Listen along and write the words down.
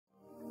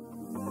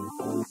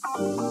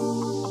Hello.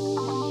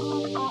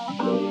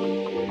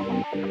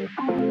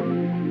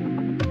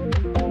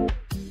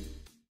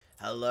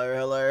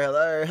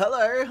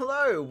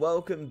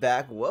 Welcome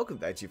back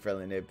to your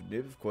friendly neighbor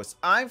Newb. Of course,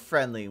 I'm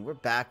friendly. We're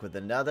back with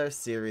another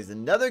series,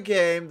 another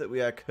game that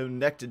we are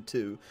connected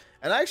to.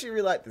 And I actually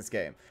really like this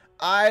game.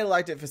 I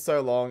liked it for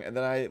so long, and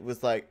then I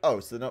was like,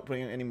 oh, so they're not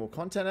putting any more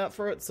content out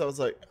for it? So I was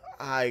like,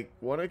 I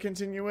want to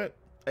continue it,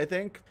 I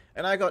think.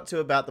 And I got to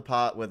about the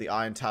part where the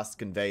Iron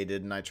Tusk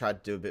invaded, and I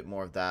tried to do a bit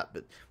more of that.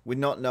 But with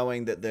not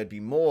knowing that there'd be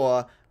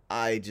more,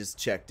 I just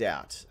checked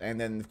out. And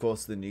then, of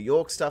course, the New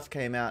York stuff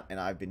came out, and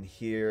I've been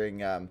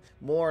hearing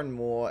more and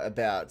more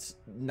about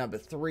number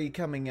 3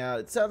 coming out.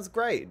 It sounds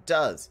great. It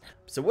does.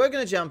 So we're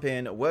going to jump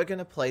in. We're going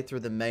to play through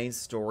the main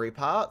story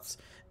parts,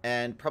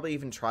 and probably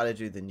even try to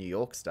do the New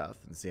York stuff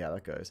and see how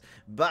that goes.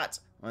 But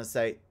I want to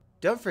say,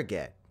 don't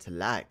forget to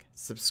like,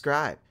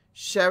 subscribe,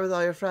 share with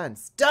all your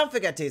friends. Don't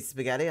forget to eat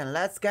spaghetti, and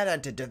let's get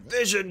into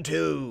Division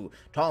 2.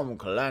 Tom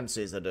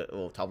Clancy's,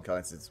 well, Tom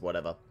Clancy's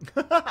whatever.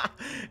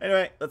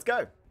 Anyway, let's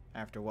go.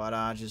 After what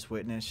I just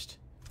witnessed,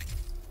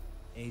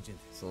 Agent,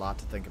 it's a lot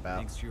to think about.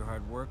 Thanks to your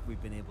hard work,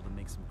 we've been able to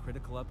make some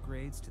critical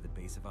upgrades to the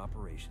base of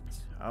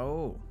operations.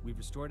 Oh. We've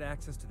restored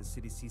access to the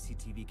city's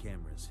CCTV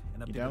cameras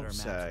and updated our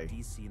maps of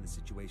DC in the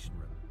Situation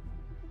Room.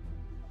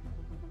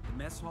 The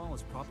mess hall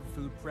has proper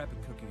food prep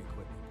and cooking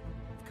equipment,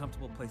 with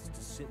comfortable places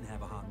to sit and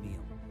have a hot meal.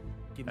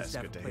 Giving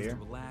staff a place to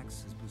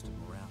relax has boosted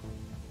morale.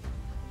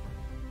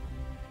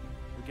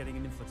 We're getting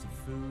an influx of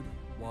food,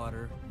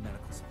 water, and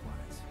medical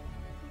supplies.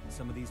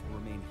 Some of these will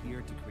remain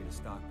here to create a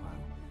stockpile.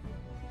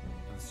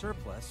 And the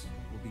surplus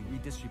will be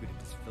redistributed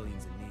to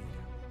civilians in need.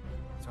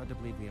 It's hard to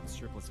believe we have a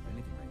surplus of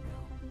anything right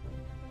now.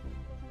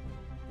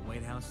 The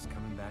White House is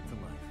coming back to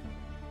life.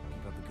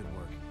 Keep up the good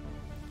work.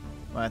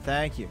 Why,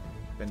 thank you.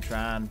 Been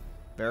trying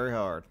very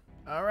hard.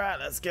 Alright,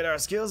 let's get our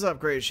skills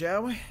upgraded,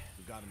 shall we?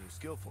 We've got a new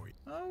skill for you.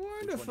 Oh,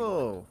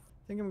 wonderful.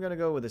 I think I'm gonna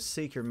go with the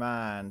Seeker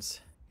Mines.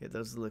 Get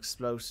those little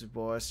explosive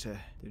boys to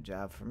do a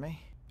job for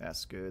me.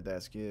 That's good,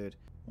 that's good.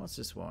 What's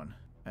this one?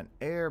 An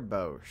air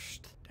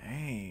burst.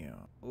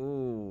 Damn.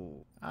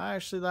 Ooh. I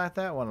actually like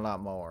that one a lot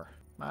more.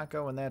 Might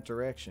go in that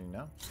direction, you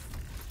know?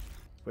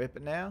 Equip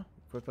it now.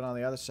 Equip it on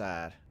the other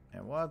side.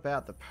 And what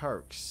about the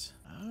perks?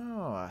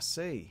 Oh, I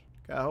see.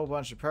 Got a whole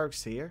bunch of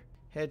perks here.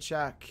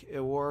 Headshot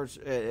awards,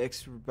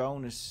 extra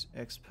bonus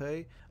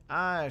XP.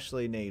 I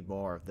actually need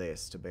more of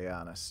this, to be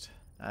honest.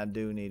 I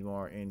do need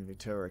more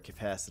inventory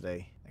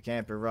capacity. I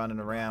can't be running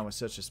around with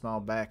such a small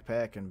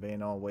backpack and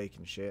being all weak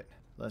and shit.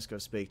 Let's go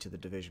speak to the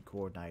division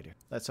coordinator.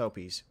 Let's hope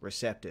he's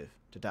receptive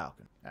to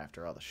talking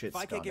after all the shit's gone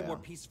down. If I can't get more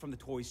pieces from the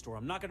toy store,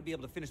 I'm not gonna be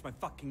able to finish my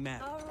fucking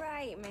map. All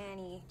right,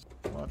 Manny.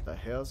 What the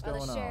hell's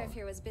going on? While the sheriff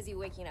here was busy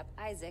waking up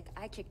Isaac,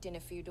 I kicked in a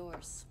few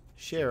doors.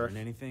 Sheriff?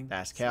 Anything?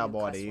 That's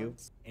cowboy to you.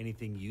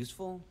 Anything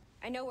useful?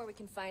 I know where we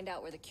can find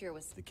out where the cure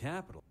was. The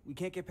capital. We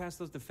can't get past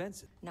those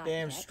defenses. Not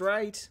damn yet.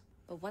 Straight.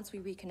 But once we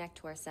reconnect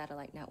to our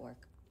satellite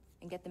network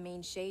and get the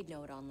main shade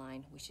node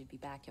online, we should be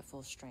back at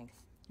full strength.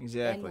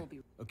 Exactly. Then we'll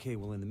be... Okay,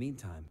 well, in the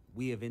meantime,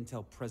 we have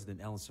intel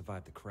President Allen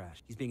survived the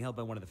crash. He's being held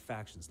by one of the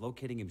factions.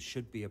 Locating him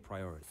should be a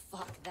priority.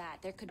 Fuck that.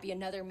 There could be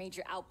another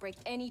major outbreak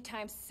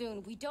anytime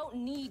soon. We don't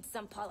need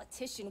some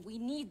politician. We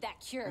need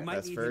that cure. We might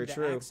That's need very him to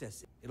true.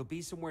 access it. It'll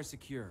be somewhere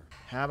secure.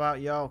 How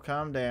about y'all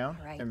calm down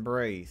Right. and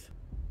breathe?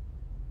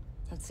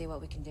 Let's see what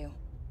we can do.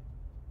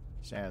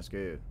 Sounds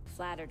good.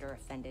 Flattered or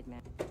offended,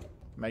 man.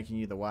 Making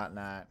you the White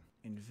Knight.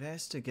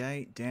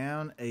 Investigate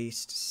Down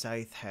East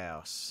Safe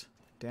House.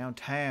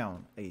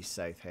 Downtown East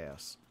Safe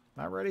House.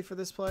 Am I ready for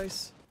this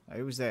place?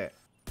 Who was that?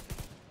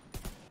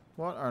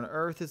 What on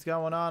earth is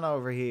going on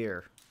over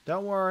here?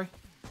 Don't worry.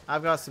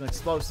 I've got some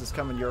explosives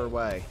coming your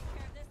way.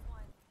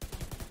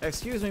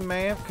 Excuse me,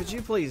 ma'am. Could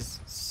you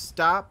please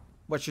stop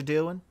what you're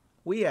doing?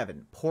 We have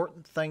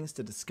important things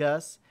to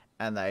discuss,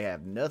 and they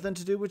have nothing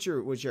to do with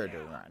what you're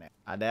doing right now.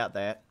 I doubt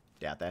that.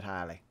 Doubt that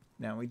highly.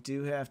 Now, we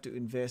do have to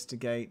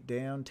investigate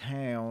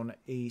Downtown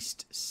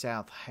East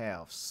South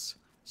House.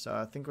 So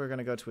I think we're going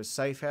to go to a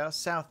safe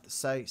house.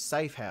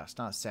 Safe house,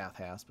 not a south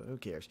house, but who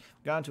cares?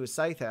 We're going to a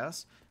safe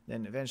house.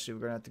 Then eventually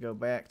we're going to have to go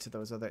back to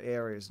those other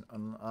areas and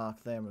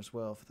unlock them as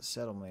well for the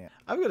settlement.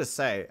 I'm going to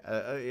say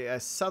a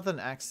southern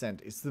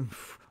accent is the...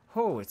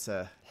 Oh, it's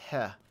a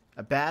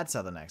bad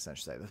southern accent, I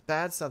should say. The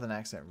bad southern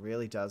accent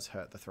really does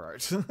hurt the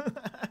throat.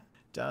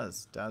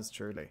 does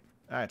truly.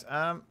 Alright,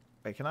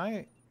 wait, can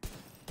I...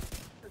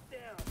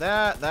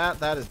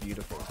 That is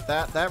beautiful.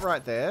 That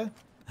right there,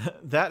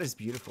 that is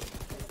beautiful.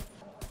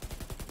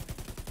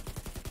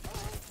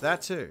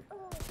 That too.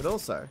 But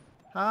also,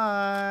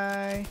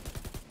 hi.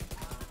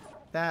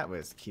 That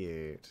was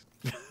cute.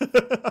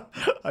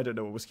 I don't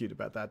know what was cute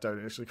about that.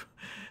 Don't actually.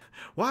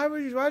 Why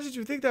did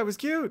you think that was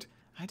cute?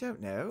 I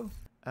don't know.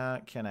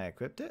 Can I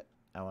equip it?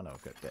 I want to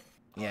equip it.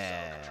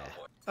 Yeah.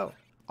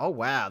 Oh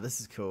wow,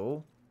 this is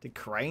cool. Did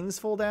cranes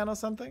fall down or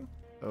something?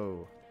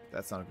 Oh,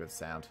 that's not a good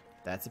sound.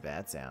 That's a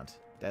bad sound.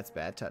 That's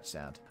bad touch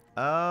sound.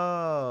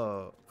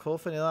 Oh, call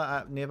for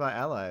nearby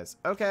allies.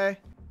 Okay.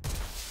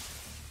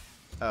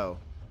 Oh.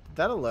 Did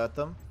that alert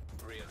them?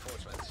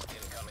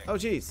 Oh,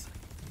 jeez.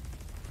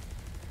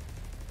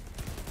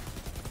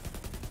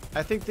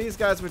 I think these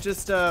guys were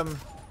just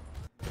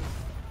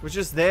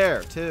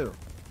there too.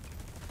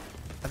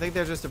 I think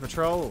they're just a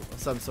patrol of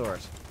some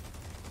sort.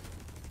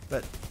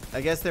 But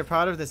I guess they're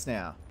part of this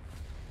now.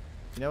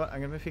 You know what?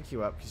 I'm gonna pick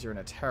you up because you're in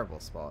a terrible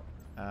spot.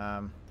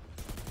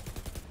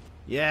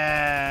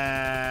 Yeah.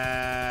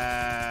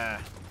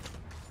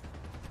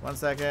 1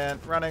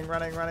 second. Running.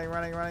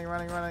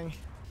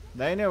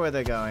 They know where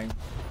they're going.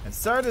 And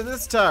so did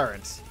this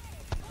turret.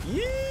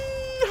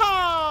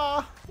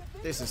 Yeehaw!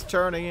 This is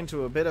turning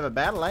into a bit of a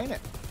battle, ain't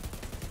it?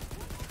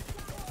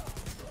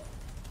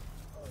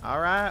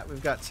 Alright,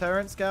 we've got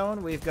turrets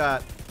going. We've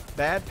got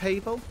bad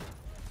people.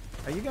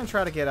 Are you going to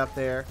try to get up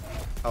there?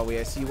 Oh,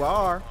 yes, you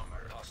are.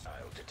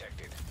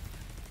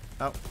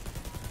 Oh.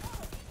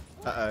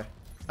 Uh-oh.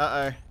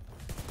 Uh-oh.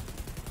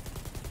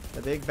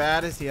 The big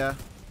bad is here.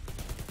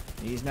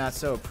 He's not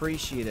so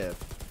appreciative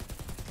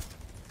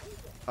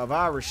of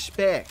our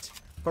respect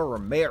for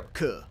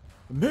America.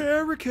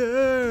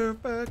 America,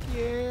 fuck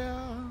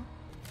yeah.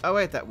 Oh,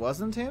 wait, that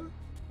wasn't him?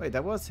 Wait,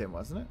 that was him,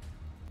 wasn't it?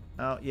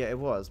 Oh, yeah, it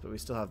was, but we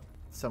still have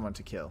someone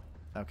to kill.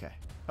 Okay.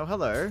 Oh,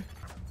 hello.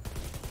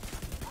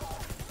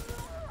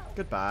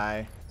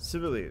 Goodbye.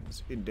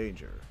 Civilians in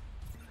danger.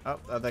 Oh,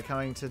 are they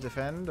coming to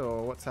defend,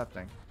 or what's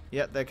happening?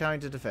 Yep, they're coming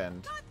to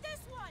defend. Not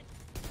this one.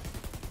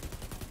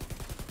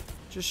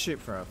 Just shoot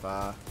from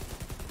afar.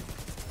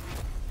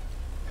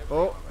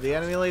 Oh, the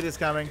enemy leader's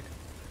coming.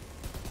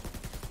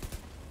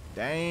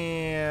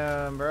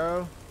 Damn,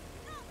 bro.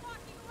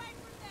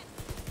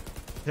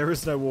 There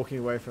is no walking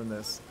away from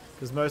this,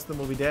 because most of them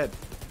will be dead.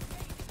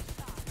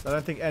 I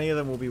don't think any of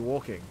them will be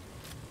walking.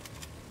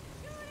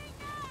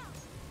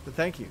 But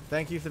thank you.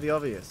 Thank you for the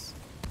obvious.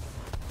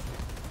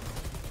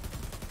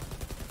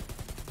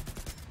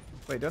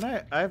 Wait, don't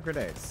I have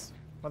grenades.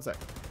 1 sec.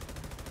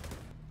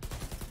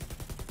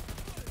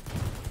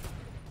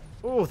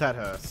 Oh, that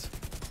hurts.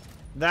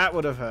 That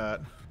would have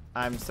hurt.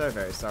 I'm so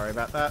very sorry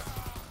about that.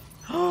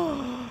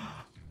 Oh,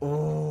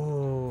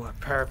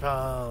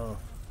 purple.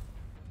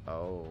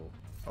 Oh.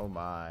 Oh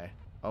my.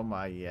 Oh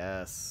my,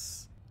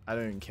 yes. I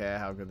don't even care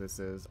how good this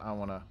is. I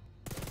wanna...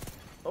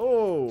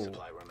 Oh!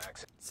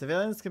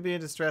 Civilians can be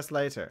in distress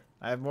later.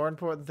 I have more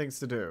important things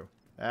to do.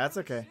 That's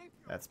okay.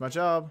 That's my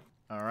job.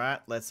 Alright,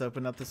 let's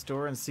open up the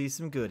store and see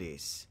some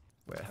goodies.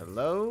 Well,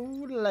 hello,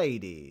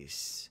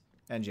 ladies.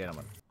 And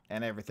gentlemen.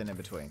 And everything in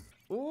between.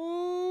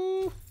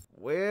 Ooh!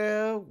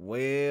 Well.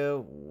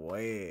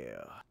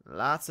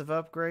 Lots of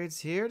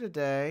upgrades here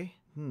today.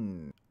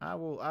 I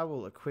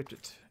will equip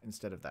it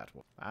instead of that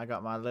one. I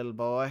got my little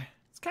boy.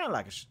 It's kind of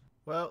like a...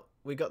 well,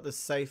 we got the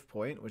save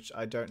point, which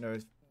I don't know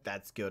if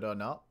that's good or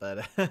not,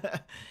 but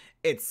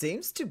it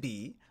seems to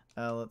be.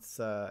 Let's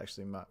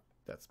actually mark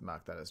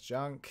that as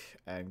junk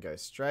and go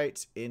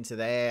straight into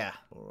there.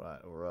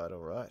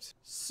 Alright.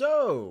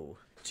 So,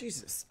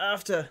 Jesus,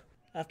 after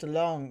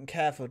long,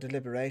 careful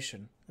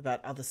deliberation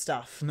about other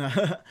stuff,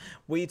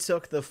 we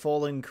took the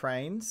fallen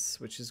cranes,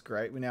 which is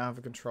great. We now have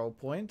a control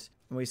point.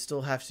 And we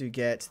still have to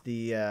get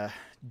the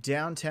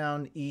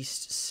downtown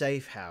east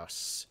safe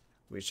house,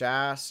 which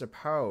I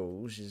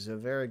suppose is a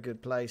very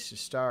good place to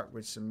start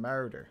with some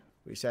murder.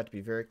 We just have to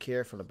be very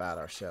careful about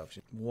ourselves.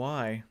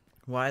 Why?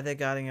 Why are they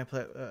guarding a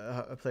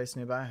place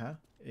nearby, huh?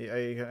 Are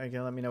you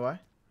gonna let me know why?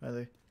 What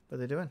are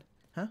they doing?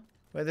 Huh?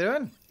 What are they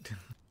doing?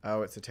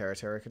 Oh, it's a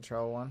territory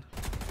control one.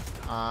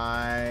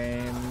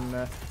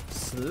 I'm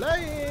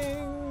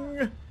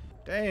slaying!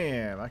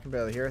 Damn, I can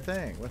barely hear a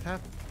thing. What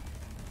happened?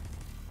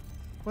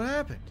 What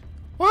happened?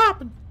 What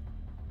happened?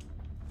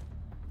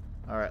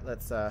 Alright,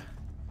 let's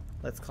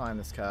climb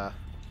this car.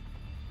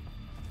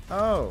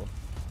 Oh.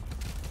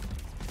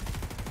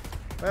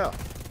 Well.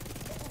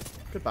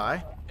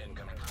 Goodbye.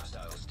 Incoming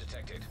hostiles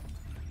detected.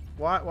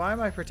 Why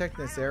am I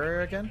protecting this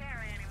area again?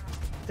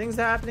 Things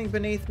are happening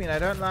beneath me and I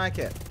don't like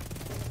it.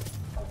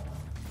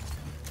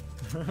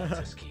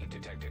 Access key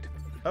detected.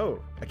 Oh,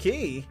 a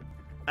key?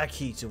 A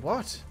key to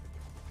what?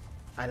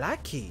 I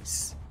like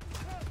keys.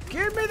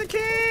 Give me the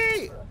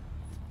key!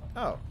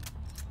 Oh.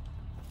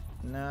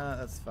 No,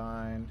 that's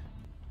fine.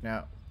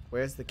 Now,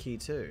 where's the key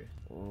to?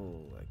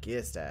 Ooh, a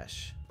gear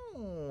stash.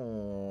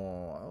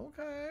 Oh,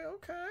 okay.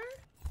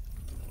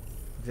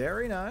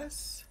 Very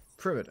nice.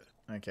 Perimeter.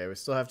 Okay, we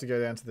still have to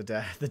go down to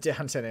the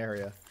downtown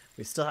area.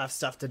 We still have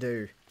stuff to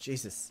do.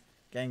 Jesus.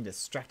 Getting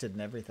distracted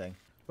and everything.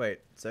 Wait,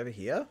 it's over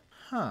here?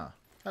 Huh.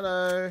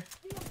 Hello.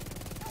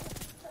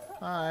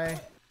 Hi.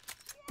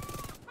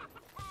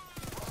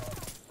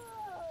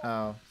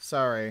 Oh,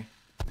 sorry.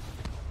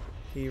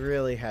 He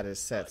really had his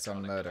sets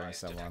on murdering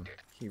someone.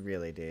 He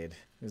really did.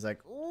 He was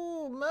like,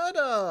 ooh,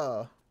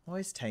 murder!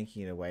 Always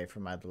taking it away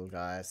from my little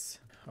guys.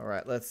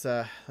 Alright, let's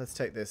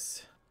take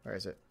this. Where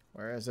is it?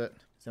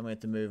 Then we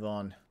have to move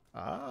on.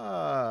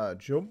 Ah,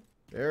 jump.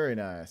 Very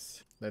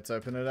nice. Let's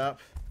open it up.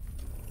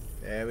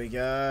 There we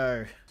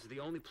go. This is the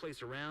only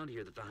place around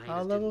here that the Our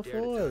hyenas level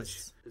didn't dare to touch.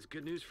 4s. That's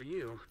good news for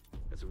you.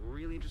 That's some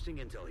really interesting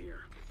intel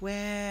here.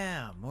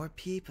 Wow, more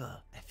people.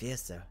 I feel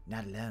so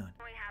not alone.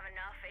 We have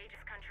enough,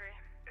 Aegis country.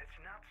 It's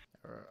nuts.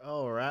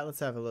 Alright, let's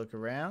have a look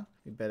around.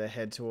 We better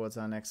head towards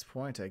our next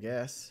point, I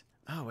guess.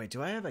 Oh, wait,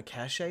 do I have a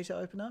cache to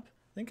open up?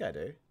 I think I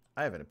do.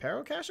 I have an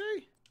apparel cache?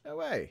 No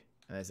way.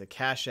 And there's a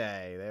cache.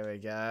 There we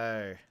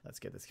go. Let's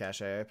get this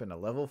cache open. A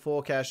level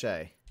 4 cache.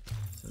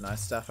 Some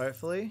nice stuff,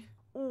 hopefully.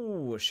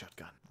 Ooh, a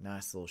shotgun.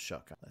 Nice little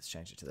shotgun. Let's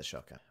change it to the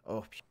shotgun.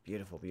 Oh,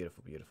 beautiful,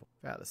 beautiful, beautiful.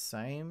 About the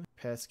same.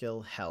 Repair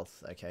skill,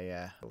 health. Okay,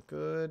 yeah. All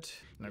good.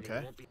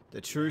 Okay.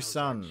 The True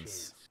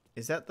Sons.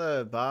 Is that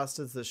the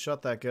bastards that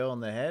shot that girl in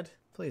the head?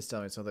 Please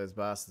tell me it's not those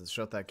bastards that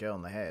shot that girl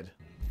in the head.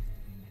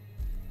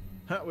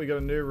 We got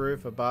a new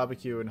roof, a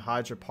barbecue, and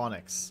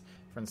hydroponics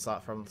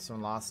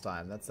from last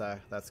time.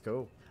 That's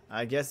cool.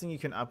 I'm guessing you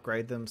can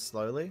upgrade them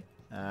slowly.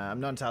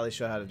 I'm not entirely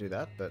sure how to do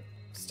that, but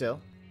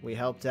still. We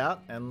helped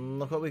out, and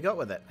look what we got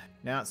with it.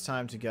 Now it's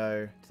time to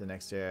go to the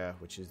next area,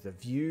 which is the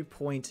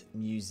ViewPoint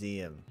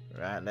Museum.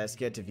 Right, let's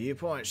get to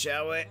ViewPoint,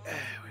 shall we?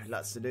 We have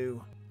lots to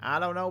do. I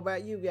don't know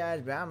about you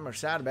guys, but I'm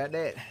excited about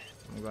that.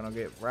 I'm gonna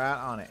get right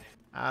on it.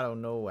 I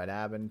don't know what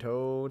I've been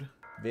told.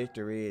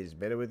 Victory is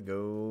better with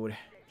gold.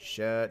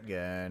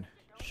 Shotgun,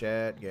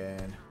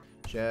 shotgun,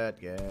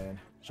 shotgun,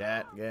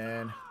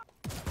 shotgun.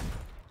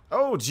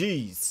 Oh,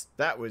 jeez,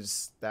 that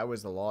was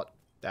a lot.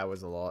 That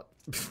was a lot.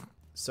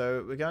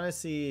 So we're going to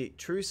see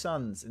True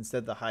Sons instead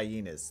of the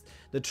hyenas.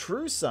 The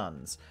True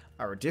Sons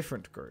are a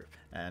different group,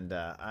 and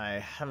I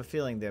have a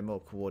feeling they're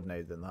more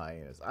coordinated than the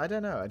hyenas. I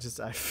don't know.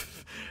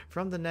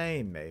 From the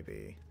name,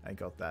 maybe I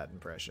got that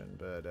impression,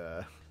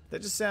 but they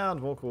just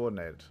sound more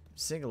coordinated.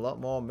 Seeing a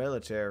lot more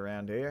military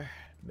around here.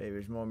 Maybe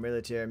there's more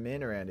military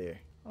men around here.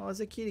 Oh,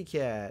 it's a kitty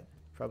cat.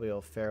 Probably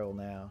all feral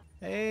now.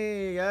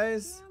 Hey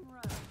guys,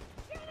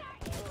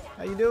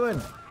 how you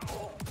doing?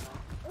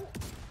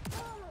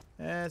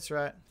 That's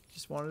right.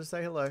 Just wanted to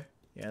say hello.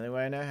 The only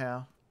way I know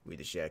how. With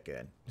a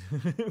shotgun.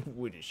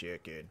 With a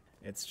shotgun.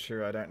 It's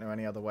true, I don't know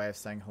any other way of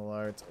saying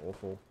hello. It's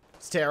awful.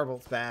 It's terrible.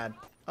 It's bad.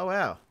 Oh,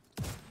 wow.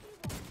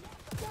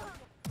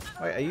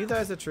 Wait, are you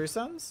those the True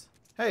Sons?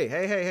 Hey,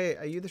 hey, hey, hey.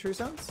 Are you the True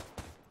Sons?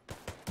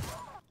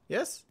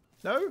 Yes?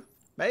 No?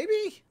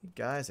 Maybe? You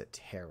guys are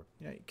terrible.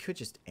 You know, you could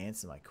just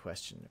answer my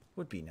question. It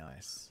would be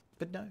nice.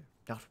 But no.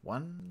 Not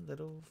one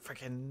little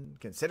freaking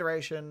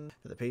consideration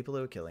for the people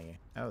who are killing you.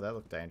 Oh, that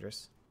looked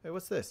dangerous. Hey,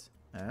 what's this?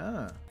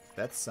 Ah,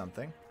 that's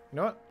something. You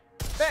know what?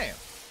 Bam!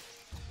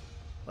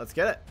 Let's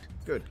get it.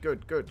 Good,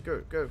 good, good,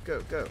 good, go,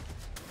 go, go.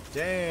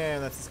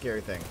 Damn, that's a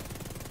scary thing.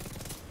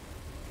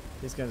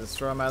 He's gonna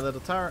destroy my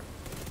little turret.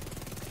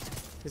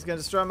 He's gonna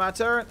destroy my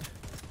turret.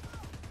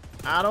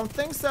 I don't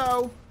think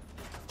so.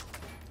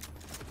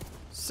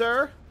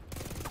 Sir?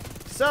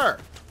 Sir!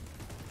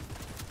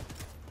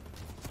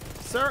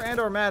 Sir and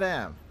or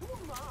madam.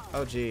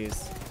 Oh,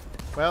 jeez.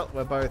 Well,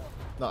 we're both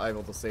not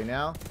able to see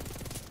now.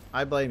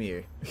 I blame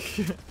you.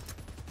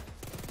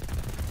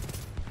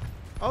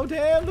 Oh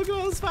damn, look at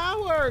all those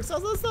fireworks.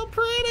 Those are so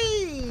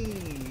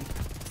pretty.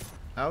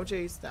 Oh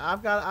jeez.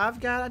 I've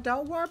got it.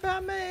 Don't worry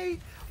about me.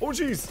 Oh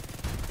jeez.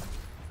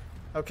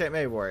 Okay,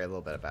 maybe worry a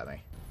little bit about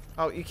me.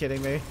 Oh, you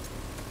kidding me?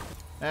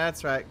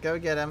 That's right. Go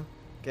get him.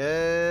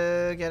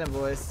 Go get him,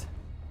 boys.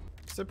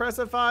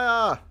 Suppressive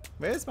fire.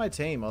 Where's my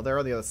team? Oh, they're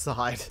on the other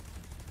side.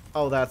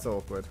 Oh, that's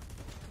awkward.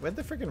 Where'd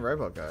the freaking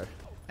robot go?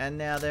 And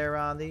now they're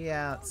on the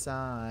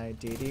outside.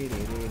 Dee dee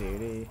dee dee dee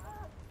dee.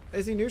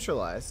 Is he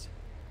neutralized?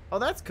 Oh,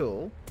 that's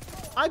cool.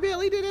 I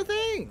barely did a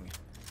thing.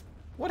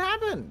 What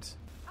happened?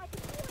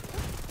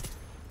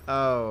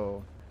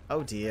 Oh.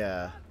 Oh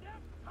dear.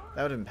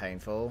 That would have been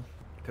painful.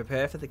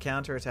 Prepare for the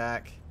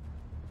counterattack.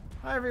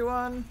 Hi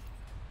everyone.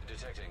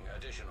 Detecting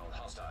additional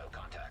hostile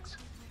contacts.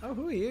 Oh,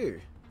 who are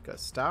you? Got a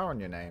star on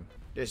your name.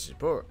 This is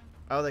poor.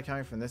 Oh, they're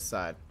coming from this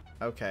side.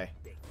 Okay.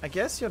 I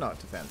guess you're not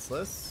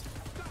defenseless.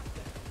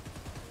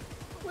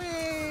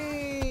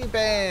 Whee!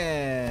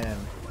 Bam!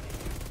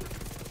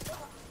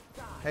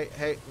 Hey,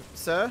 hey,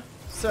 sir?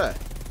 Sir?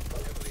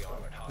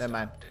 Never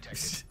mind.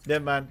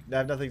 Never mind. I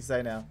have nothing to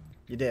say now.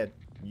 You're dead.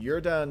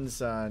 You're done,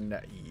 son.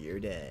 You're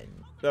done.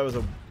 That was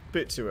a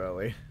bit too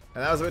early.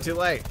 And that was a bit too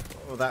late.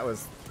 Well, that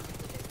was...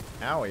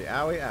 Owie,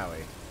 owie,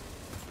 owie.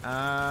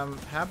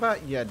 How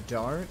about you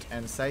don't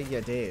and say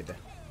you did?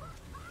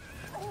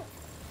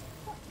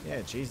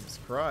 Yeah, Jesus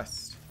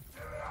Christ.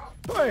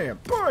 Bam!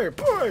 Bam!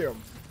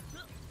 Bam!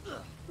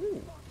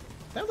 Ooh,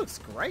 that looks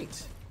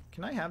great.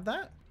 Can I have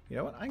that? You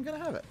know what? I'm gonna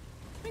have it.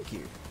 Thank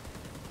you.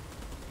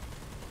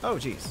 Oh,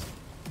 jeez.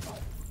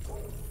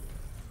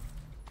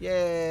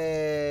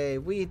 Yay!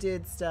 We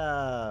did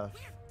stuff.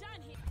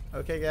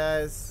 Okay,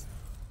 guys.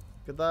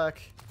 Good luck.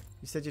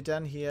 You said you're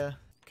done here.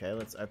 Okay,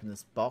 let's open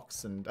this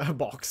box and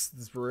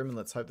this room, and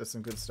let's hope there's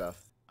some good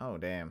stuff. Oh,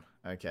 damn.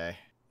 Okay.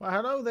 Well,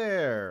 hello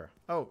there.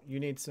 Oh, you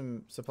need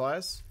some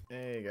supplies?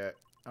 There you go.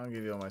 I'll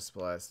give you all my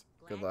supplies.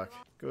 Good luck.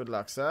 Good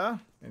luck, sir.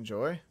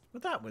 Enjoy.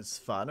 Well, that was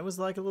fun. It was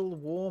like a little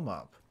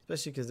warm-up.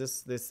 Especially because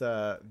this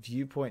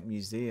ViewPoint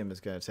Museum is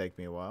going to take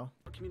me a while.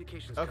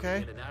 Communications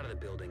okay. In and out of the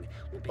building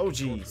will be oh, controlled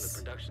from jeez.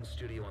 the production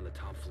studio on the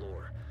top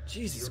floor.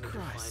 Jesus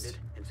Christ. Find it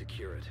and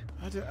secure it.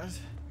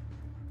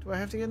 Do I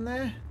have to get in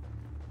there?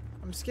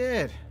 I'm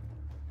scared.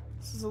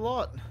 This is a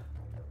lot.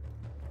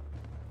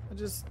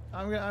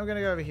 I'm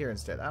gonna go over here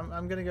instead.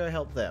 I'm gonna go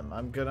help them.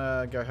 I'm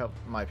gonna go help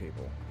my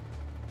people.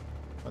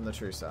 from the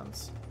True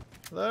Sons.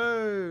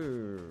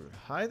 Hello.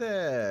 Hi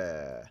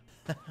there.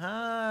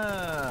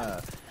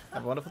 Have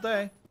a wonderful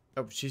day.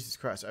 Oh, Jesus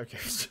Christ. Okay.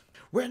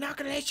 We're not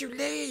going to let you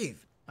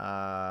leave.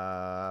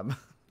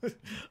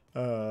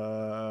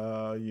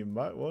 You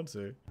might want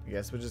to. I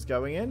guess we're just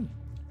going in.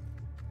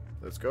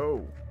 Let's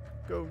go.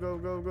 Go, go,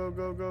 go, go,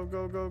 go, go,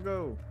 go, go,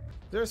 go.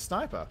 Is there a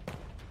sniper?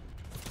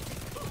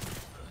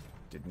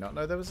 Did not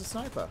know there was a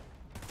sniper.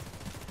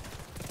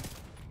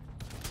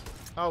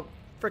 Oh,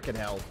 frickin'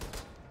 hell.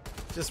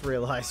 Just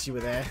realized you were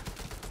there.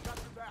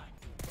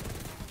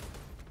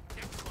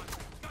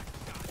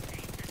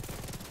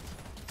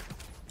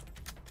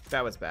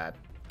 That was bad.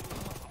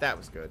 That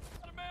was good.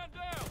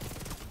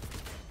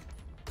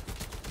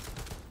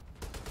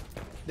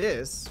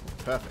 This,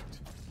 perfect.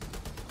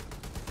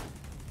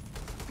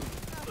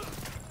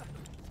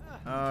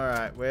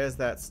 Alright, where's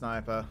that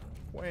sniper?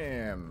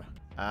 Wham.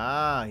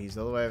 Ah, he's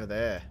all the way over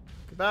there.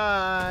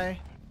 Goodbye.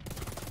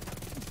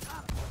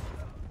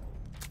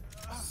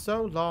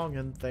 So long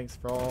and thanks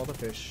for all the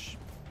fish.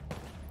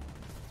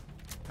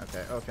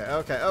 Okay, okay,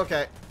 okay,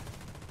 okay.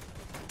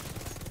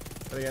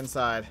 Put it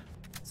inside.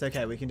 It's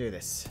okay, we can do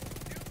this.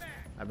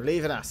 I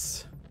believe in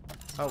us.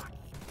 Oh.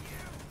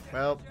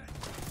 Well,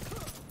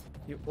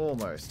 you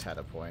almost had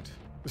a point.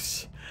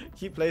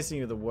 Keep placing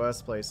you in the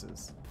worst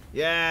places.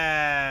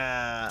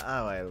 Yeah!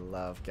 Oh, I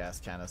love gas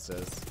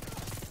canisters.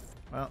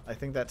 Well, I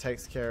think that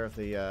takes care of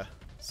the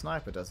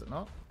sniper, does it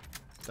not?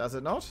 Does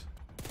it not?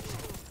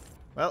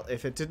 Well,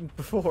 if it didn't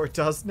before, it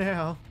does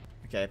now.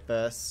 Okay,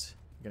 first,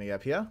 I'm gonna go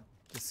up here.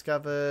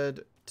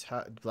 Discovered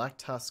Black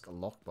Tusk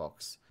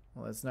lockbox.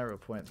 Well, there's no real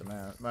point at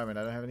the moment.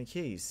 I don't have any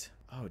keys.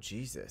 Oh,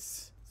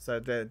 Jesus. So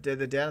they're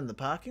down in the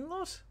parking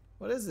lot?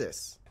 What is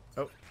this?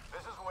 Oh.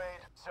 This is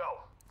Wade. So,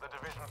 the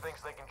division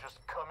thinks they can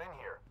just come in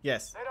here.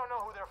 Yes. They don't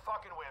know who they're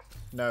fucking with.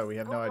 No, we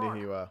have no idea who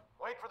you are.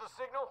 Wait for the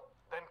signal,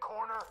 then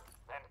corner,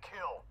 then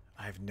kill.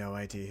 I have no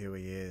idea who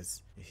he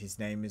is. His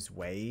name is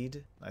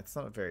Wade. That's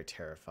not very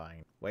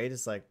terrifying. Wade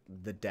is like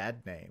the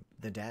dad name.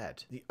 The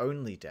dad. The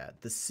only dad.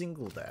 The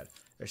single dad.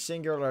 A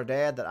singular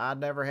dad that I'd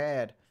never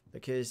had.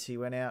 Because he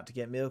went out to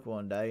get milk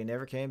one day and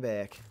never came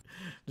back.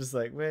 Just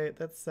like, wait,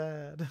 that's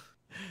sad.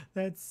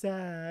 That's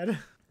sad.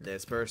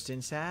 Let's burst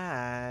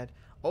inside.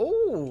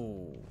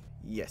 Oh,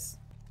 yes.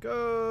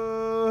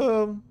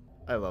 Go.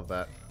 I love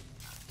that.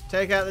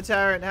 Take out the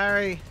tyrant,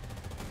 Harry.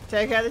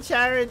 Take out the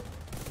tyrant.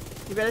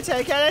 You better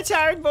take out the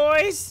tyrant,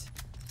 boys.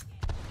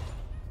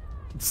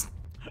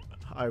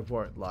 I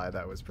won't lie,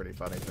 that was pretty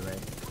funny to me.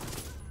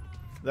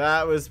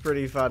 That was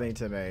pretty funny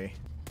to me.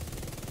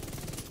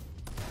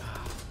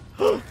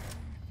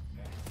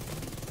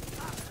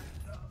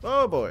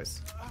 Oh,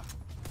 boys.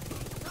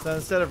 So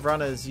instead of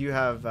runners, you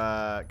have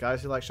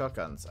guys who like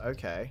shotguns.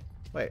 Okay.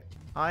 Wait,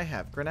 I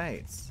have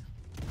grenades.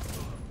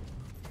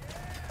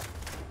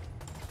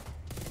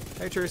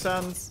 Hey, True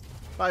Sons.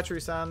 Bye,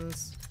 True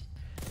Sons.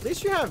 At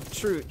least you have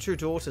true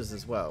daughters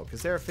as well,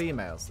 because there are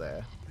females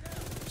there.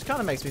 Which kind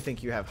of makes me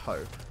think you have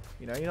hope.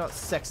 You know, you're not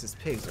sexist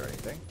pigs or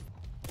anything.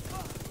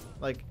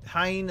 Like,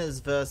 hyenas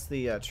versus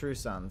the True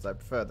Sons. I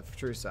prefer the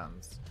True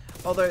Sons.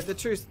 Although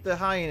the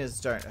hyenas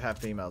don't have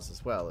females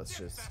as well. It's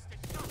just,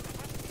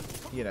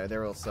 you know,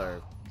 they're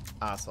also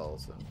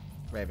assholes and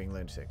raving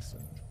lunatics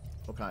and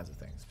all kinds of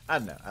things. I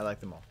don't know. I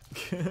like them all.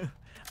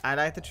 I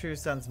like the True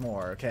Sons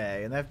more,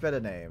 okay? And they have a better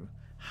name.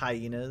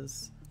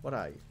 Hyenas. What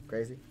are you?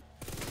 Crazy?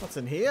 What's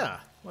in here?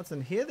 What's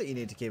in here that you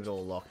need to keep it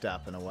all locked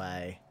up and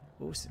away?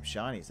 Ooh, some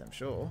shinies, I'm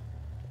sure.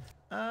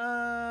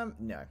 No.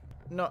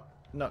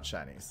 Not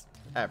shinies.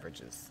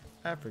 Averages.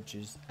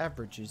 Averages.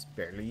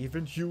 Barely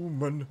even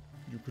human.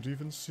 You could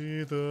even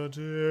see the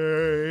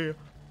day.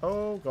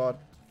 Oh, God.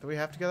 Do we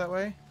have to go that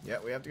way? Yeah,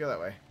 we have to go that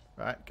way.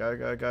 Right, go,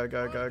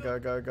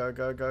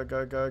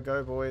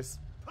 boys.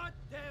 Put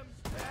them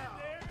down.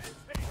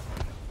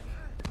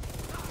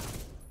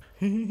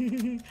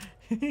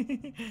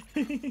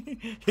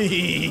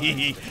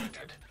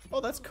 Oh,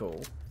 that's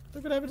cool.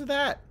 Look what happened to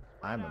that.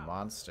 I'm a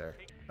monster.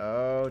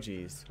 Oh,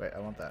 jeez. Wait, I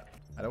want that.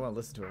 I don't want to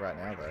listen to it right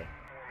now, though.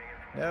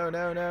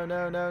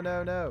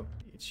 No.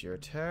 It's your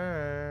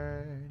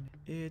turn.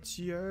 It's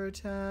your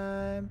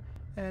time.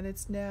 And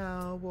it's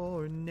now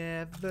or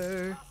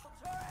never.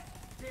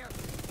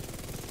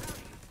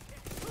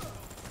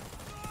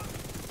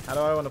 How do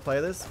I want to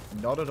play this?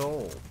 Not at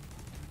all.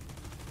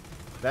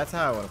 That's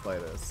how I want to play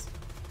this.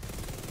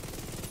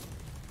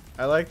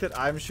 I like that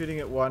I'm shooting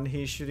at one,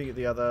 he's shooting at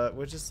the other.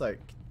 We're just like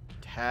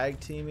tag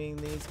teaming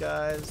these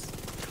guys.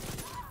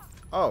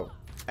 Oh,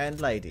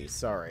 and ladies,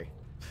 sorry.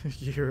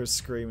 You hear her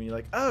screaming, you're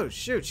like, oh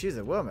shoot, she's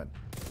a woman.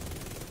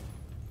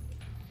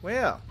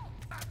 Well.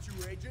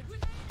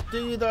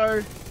 Do you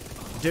though?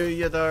 Do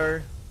you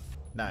though?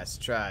 Nice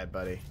try,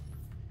 buddy.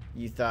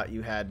 You thought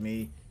you had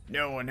me.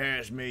 No one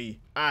has me.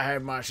 I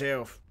have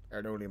myself.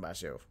 And only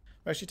myself.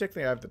 Actually,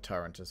 technically I have the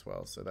turret as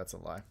well, so that's a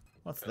lie.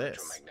 What's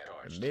this?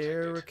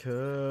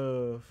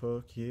 America.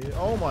 Fuck yeah.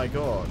 Oh my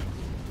god.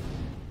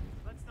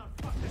 Let's not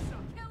fuck this up.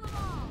 Kill them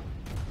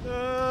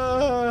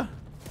all.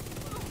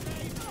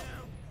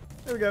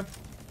 There we go.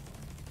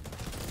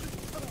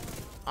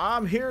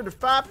 I'm here to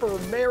fight for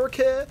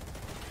America,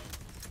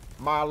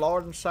 my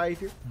Lord and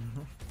Savior.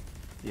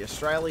 The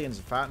Australians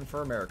are fighting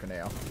for America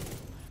now.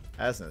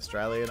 As an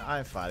Australian,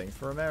 I'm fighting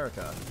for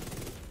America.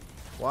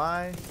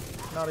 Why?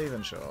 Not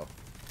even sure.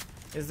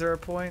 Is there a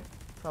point?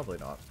 Probably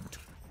not.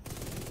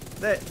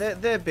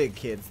 They're big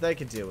kids. They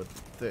can deal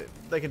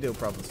with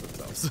problems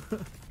themselves.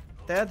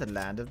 They're the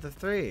land of the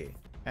three,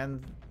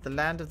 and the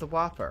land of the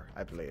Whopper,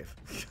 I believe.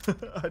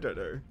 I don't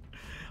know.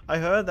 I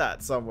heard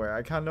that somewhere.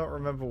 I cannot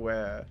remember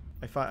where.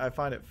 I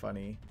find it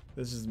funny.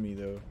 This is me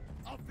though.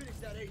 I'll finish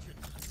that agent.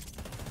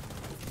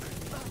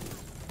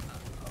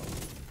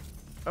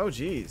 Oh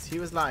geez, he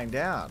was lying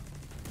down.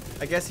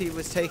 I guess he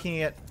was taking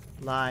it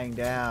lying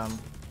down.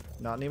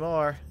 Not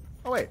anymore.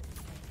 Oh wait.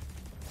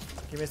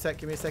 Give me a sec,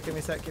 give me a sec, give me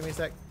a sec, give me a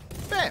sec.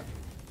 Bam!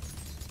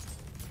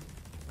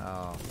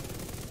 Oh.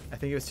 I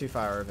think it was too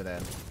far over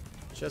then.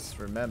 Just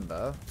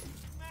remember,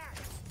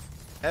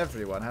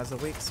 everyone has a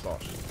weak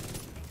spot.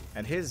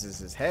 And his is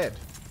his head.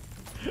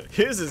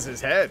 His is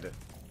his head!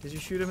 Did you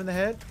shoot him in the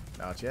head?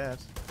 Not yet.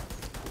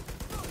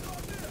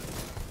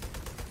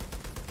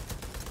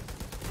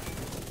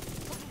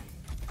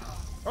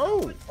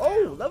 Oh!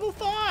 Oh! Level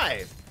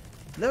 5!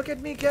 Look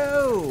at me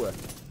go!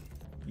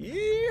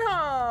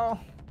 Yeehaw!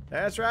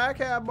 That's right,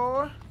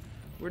 cowboy.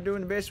 We're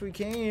doing the best we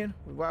can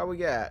with what we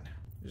got.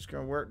 Just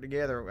gonna work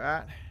together,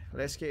 right?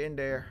 Let's get in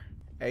there.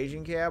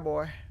 Agent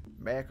Cowboy,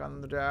 back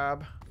on the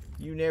job.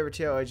 You never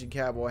tell Agent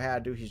Cowboy how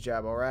to do his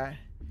job, alright?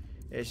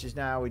 It's just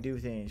not how we do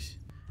things.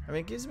 I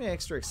mean, it gives me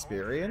extra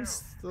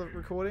experience, the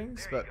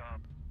recordings, but...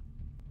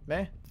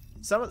 meh.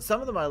 Some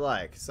of them I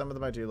like. Some of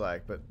them I do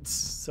like, but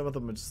some of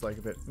them are just like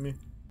a bit meh.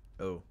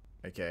 Oh,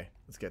 okay.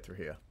 Let's get through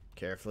here.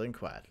 Carefully and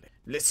quietly.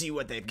 Let's see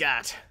what they've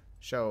got.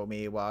 Show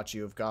me what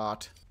you've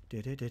got.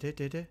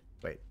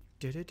 Wait.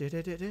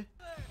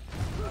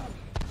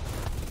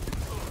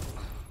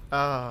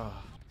 Oh,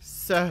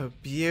 so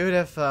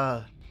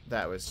beautiful.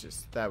 That was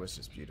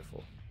just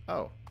beautiful.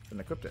 Oh,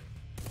 and equipped it.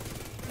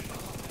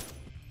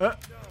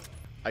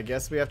 I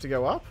guess we have to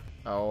go up?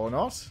 Oh,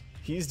 not?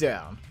 He's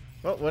down.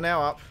 Well, we're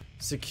now up.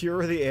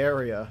 Secure the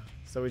area.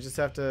 So we just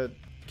have to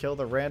kill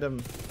the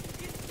random...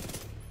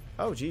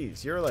 Oh,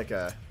 geez. You're like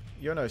a...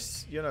 You're no...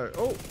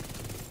 Oh!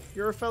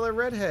 You're a fellow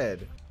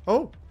redhead.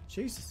 Oh!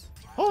 Jesus.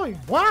 Oh,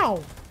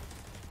 wow!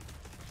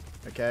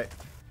 Okay.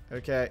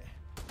 Okay.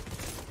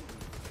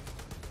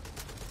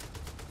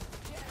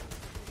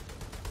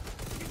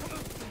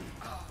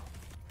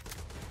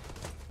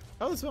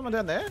 Oh, there's someone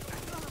down there?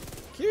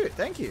 Cute.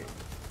 Thank you.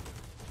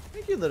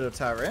 Thank you, little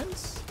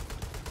tyrants.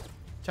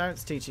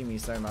 Tyrants teaching me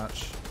so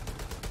much.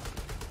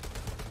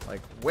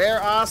 Like, we're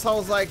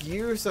assholes like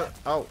you, so...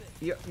 Oh,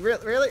 you,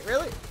 really?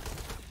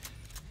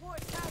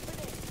 What's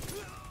happening?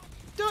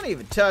 Don't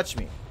even touch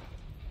me.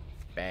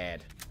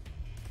 Bad.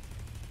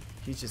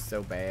 He's just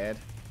so bad.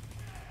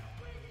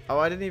 Oh,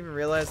 I didn't even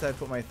realize I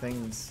put my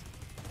things...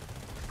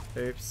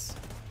 Oops.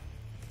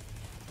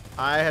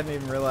 I hadn't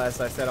even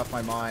realized I set off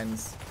my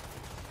mines.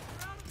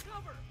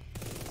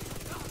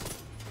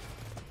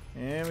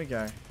 There we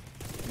go.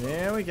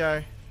 There we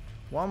go.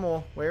 One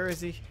more. Where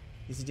is he?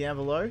 Is he down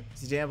below?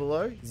 Is he down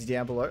below? Is he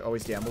down below? Oh,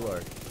 he's down below.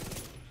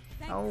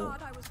 Thank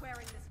God I was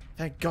wearing this.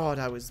 Thank God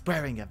I was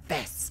wearing a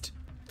vest.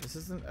 This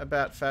isn't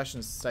about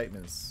fashion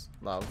statements,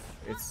 love.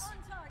 It's...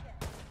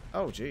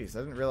 Oh, jeez. I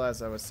didn't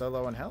realize I was so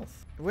low on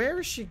health. Where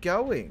is she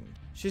going?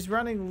 She's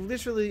running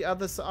literally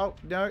other side. Oh,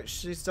 no.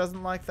 She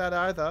doesn't like that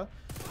either.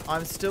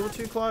 I'm still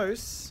too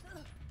close.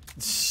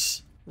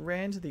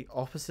 Ran to the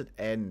opposite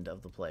end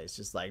of the place.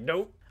 Just like,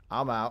 nope.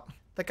 I'm out.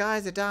 The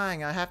guys are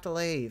dying. I have to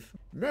leave.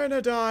 Men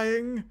are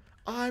dying.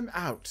 I'm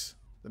out.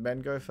 The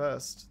men go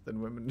first, then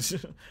women,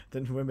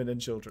 then women and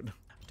children.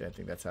 Don't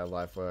think that's how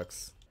life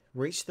works.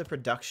 Reach the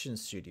production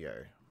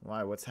studio.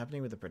 Why? What's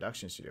happening with the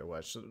production studio?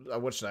 What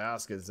should I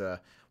ask is,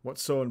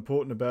 what's so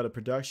important about a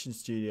production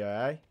studio,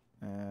 eh?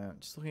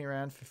 Just looking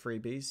around for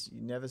freebies.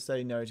 You never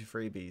say no to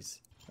freebies.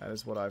 That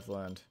is what I've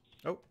learned.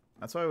 Oh,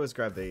 that's why I always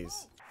grab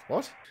these.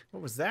 What?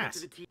 What was that?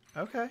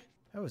 Okay.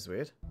 That was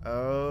weird.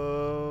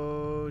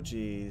 Oh,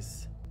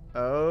 jeez.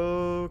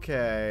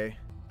 Okay.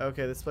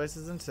 Okay, this place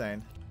is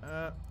insane.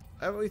 How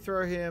about we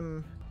throw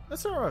him...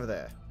 Let's throw him over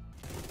there.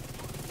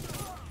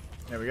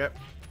 There we go.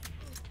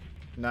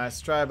 Nice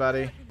try,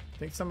 buddy. I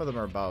think some of them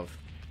are above.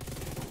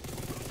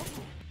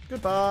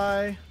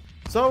 Goodbye.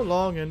 So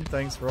long and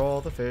thanks for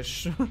all the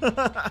fish.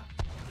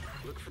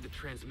 Look for the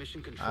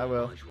transmission control. I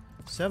will.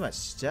 So much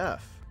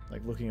stuff.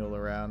 Like looking all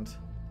around.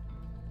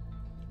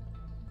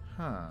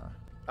 Huh.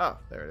 Oh,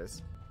 there it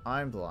is.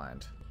 I'm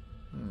blind.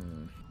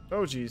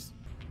 Oh, jeez.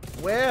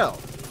 Well.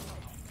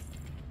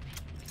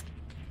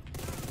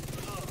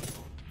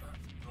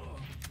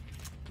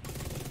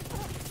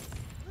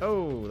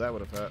 Oh, that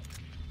would have hurt.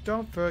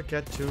 Don't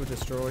forget to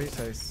destroy his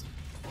face.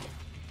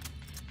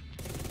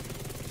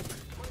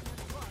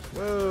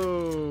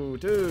 Whoa.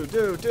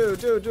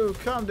 Dude.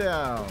 Calm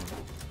down.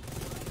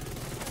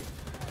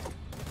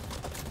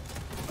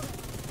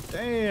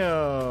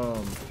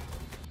 Damn.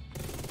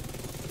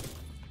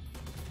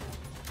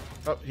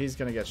 Oh, he's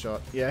gonna get shot.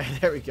 Yeah,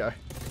 there we go.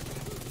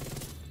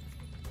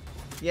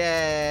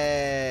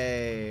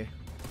 Yay!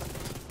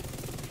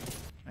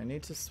 I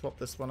need to swap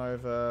this one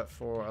over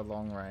for a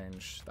long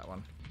range. That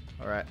one.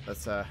 Alright,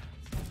 let's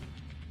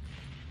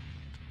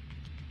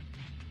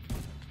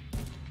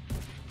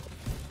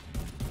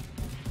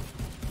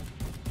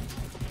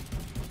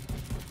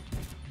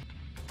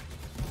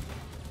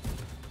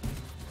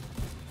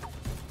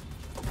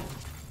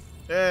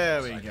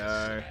There we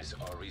go.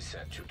 Are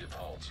reset to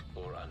default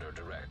or under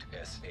direct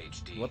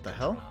SHD. What the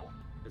hell?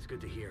 That's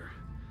good to hear.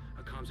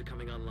 Our comms are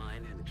coming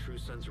online, and the true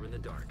suns are in the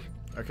dark.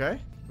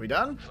 Okay, we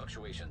done?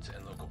 Fluctuations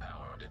in local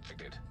power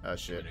detected. Oh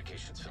shit.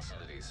 Communications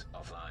facilities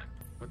offline.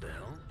 What the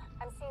hell?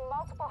 I'm seeing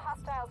multiple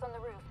hostiles on the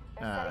roof.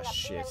 They're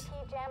setting up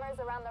EMP jammers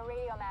around the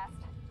radio mast.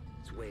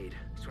 It's Wade.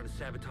 He's trying to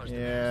sabotage the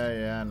mast.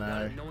 Yeah, I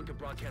know. No one can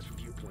broadcast from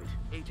ViewPoint.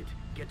 Agent,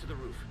 get to the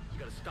roof. You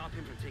gotta stop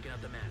him from taking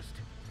out the mast.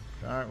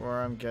 Alright,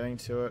 where I'm getting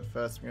to it.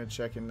 First I'm gonna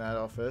check in that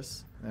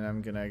office. Then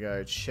I'm gonna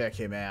go check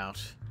him out.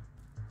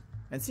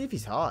 And see if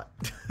he's hot.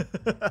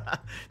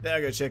 Then I'll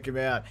go check him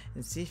out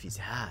and see if he's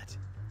hot.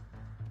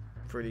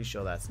 Pretty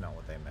sure that's not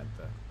what they meant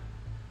though.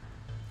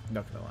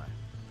 Not gonna lie.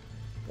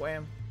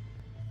 Wham.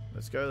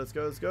 Let's go, let's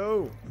go, let's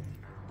go.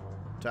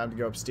 Time to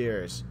go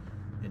upstairs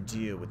and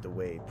deal with the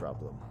Wade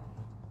problem.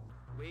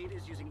 Wade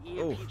is using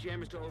EMP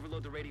jammers to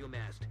overload the radio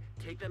mast.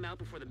 Take them out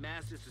before the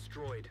mast is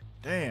destroyed.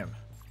 Damn.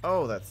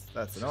 Oh, that's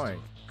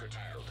annoying.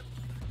 Curtailed.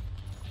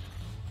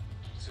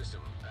 System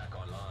back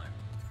online.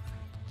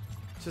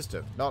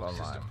 System not online.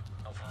 System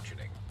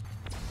malfunctioning.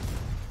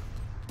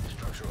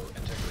 Structural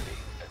integrity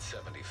at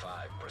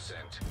 75%.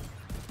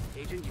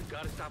 Agent, you've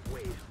got to stop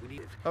Wade. We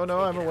need it. Oh no,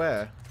 I'm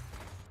aware.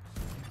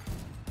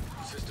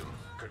 System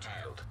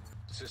curtailed.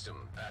 System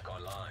back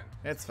online.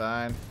 It's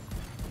fine.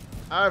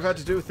 I've had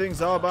to do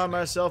things all by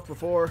myself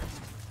before,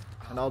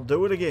 and I'll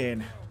do it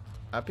again.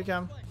 Up you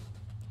come.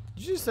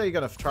 Did you just say you're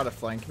gonna try to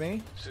flank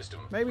me? System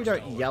Maybe don't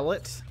restored. yell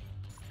it.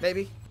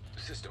 Maybe.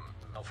 System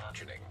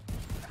malfunctioning.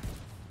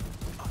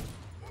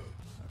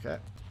 Okay.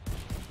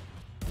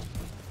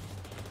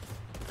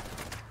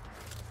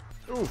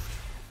 Oofed.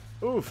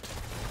 Oofed.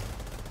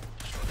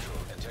 Structural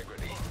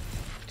integrity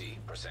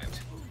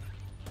 50%.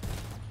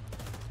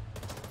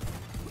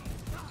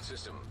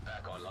 System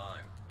back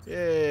online.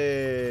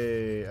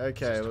 Yay.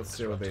 Okay, System let's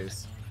deal with disrupted.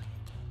 these.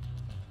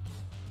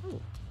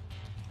 Ooh.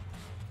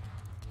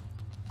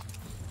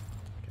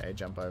 Okay,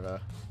 jump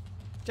over.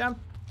 Jump.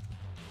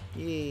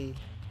 Yee.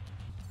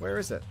 Where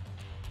is it?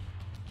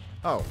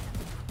 Oh.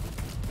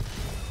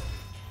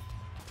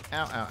 Ow,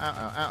 ow, ow,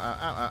 ow, ow, ow,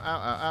 ow,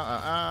 ow, ow,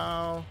 ow,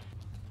 ow, ow.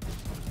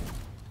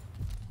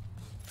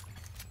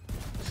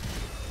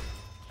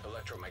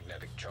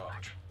 Electromagnetic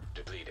charge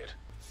depleted.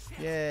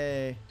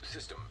 Yay.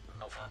 System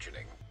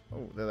malfunctioning.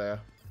 Oh, there they are.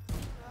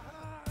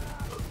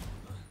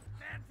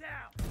 Man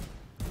down.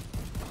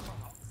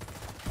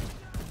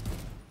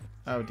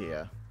 Oh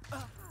dear.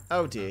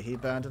 Oh dear, he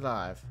burned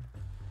alive.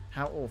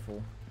 How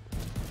awful.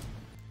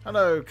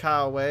 Hello,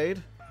 Carl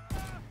Wade.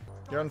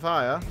 You're on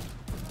fire.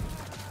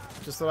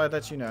 Just thought I'd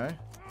let you know.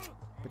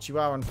 But you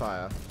are on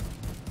fire.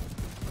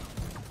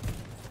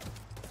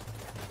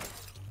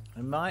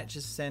 I might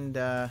just send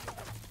them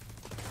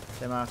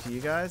after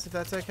you guys, if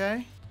that's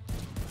okay.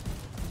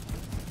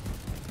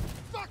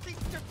 Fucking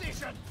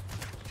division!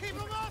 Keep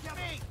him off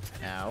me!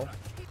 Ow.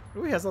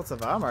 Ooh, he has lots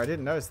of armor. I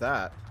didn't notice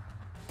that.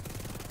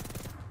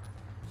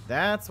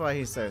 That's why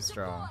he's so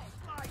strong.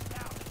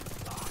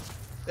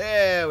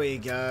 There we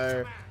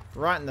go.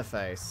 Right in the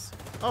face.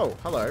 Oh,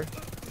 hello.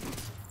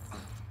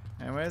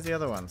 And where's the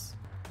other ones?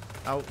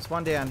 Oh, it's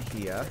one down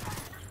here.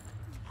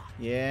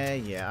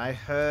 Yeah, I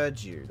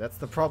heard you. That's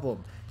the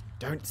problem.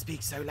 Don't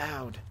speak so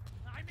loud.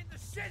 I'm in the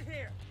shit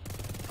here!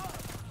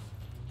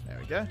 There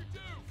we go.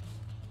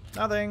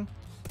 Nothing.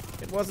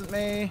 It wasn't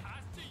me.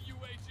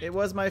 It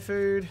was my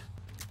food.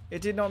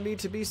 It did not need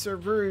to be so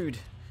rude.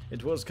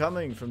 It was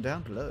coming from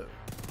down below.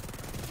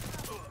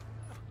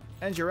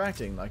 And you're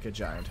acting like a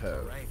giant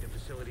hoe. Right, the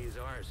facility is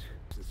ours.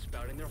 Since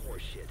spouting their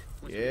horse shit.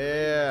 Once we're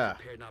Yeah.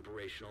 prepared and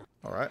operational.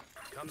 Alright.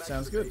 Come back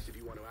Sounds to the good. base if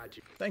you want to add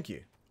you. Thank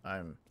you.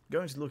 I'm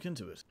going to look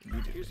into it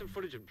immediately. Here's some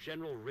footage of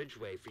General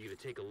Ridgeway for you to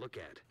take a look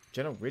at.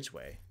 General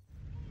Ridgeway.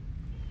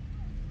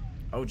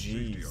 Oh,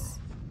 jeez.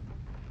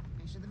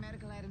 Make sure the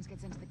medical items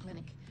gets into the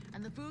clinic,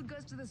 and the food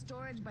goes to the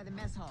storage by the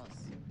mess halls.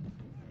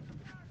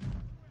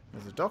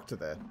 There's a doctor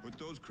there. Put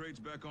those crates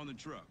back on the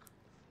truck.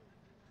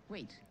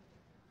 Wait,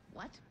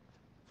 what?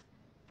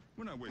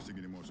 We're not wasting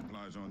any more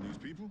supplies on these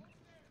people.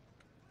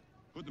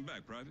 Put them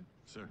back, Private.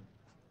 Sir.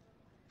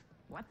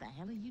 What the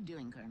hell are you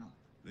doing, Colonel?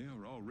 They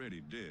are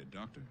already dead,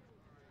 Doctor.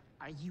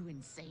 Are you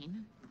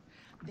insane?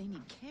 They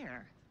need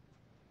care.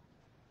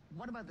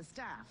 What about the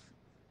staff?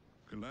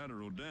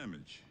 Collateral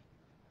damage.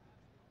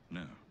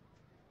 Now,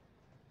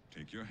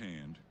 take your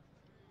hand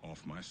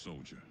off my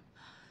soldier.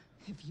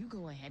 If you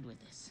go ahead with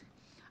this,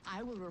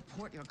 I will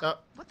report your...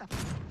 What the...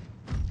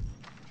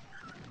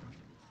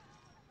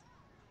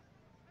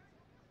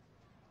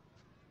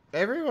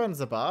 Everyone's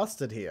a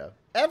bastard here.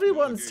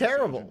 Everyone's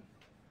terrible. Sergeant.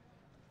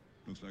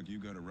 Looks like you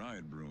got a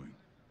riot brewing.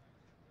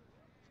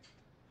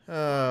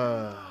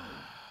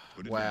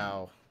 Put it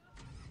Wow.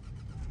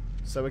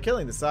 So we're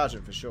killing the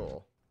sergeant for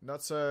sure.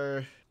 Not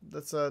so...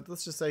 let's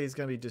just say he's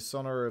going to be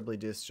dishonorably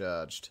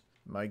discharged.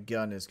 My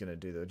gun is going to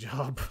do the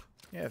job.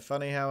 Yeah,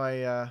 funny how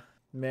a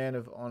man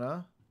of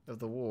honor of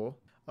the war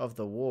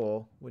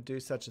would do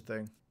such a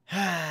thing.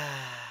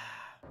 That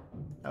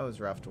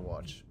was rough to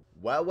watch.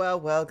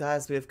 Well,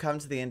 guys, we have come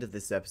to the end of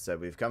this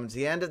episode.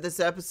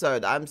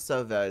 I'm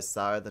so very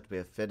sorry that we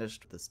have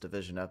finished this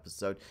Division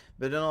episode.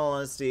 But in all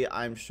honesty,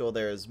 I'm sure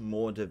there is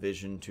more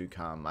Division to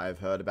come. I've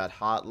heard about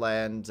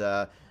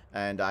Heartland,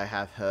 and I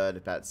have heard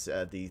about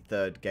the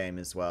third game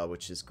as well,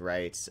 which is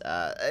great.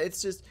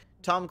 It's just...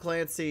 Tom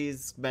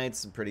Clancy's made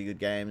some pretty good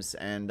games,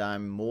 and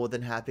I'm more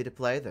than happy to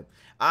play them.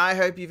 I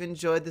hope you've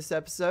enjoyed this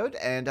episode,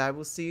 and I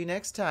will see you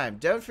next time.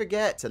 Don't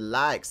forget to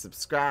like,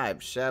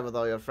 subscribe, share with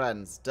all your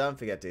friends. Don't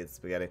forget to eat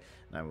spaghetti,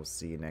 and I will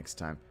see you next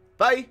time.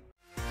 Bye!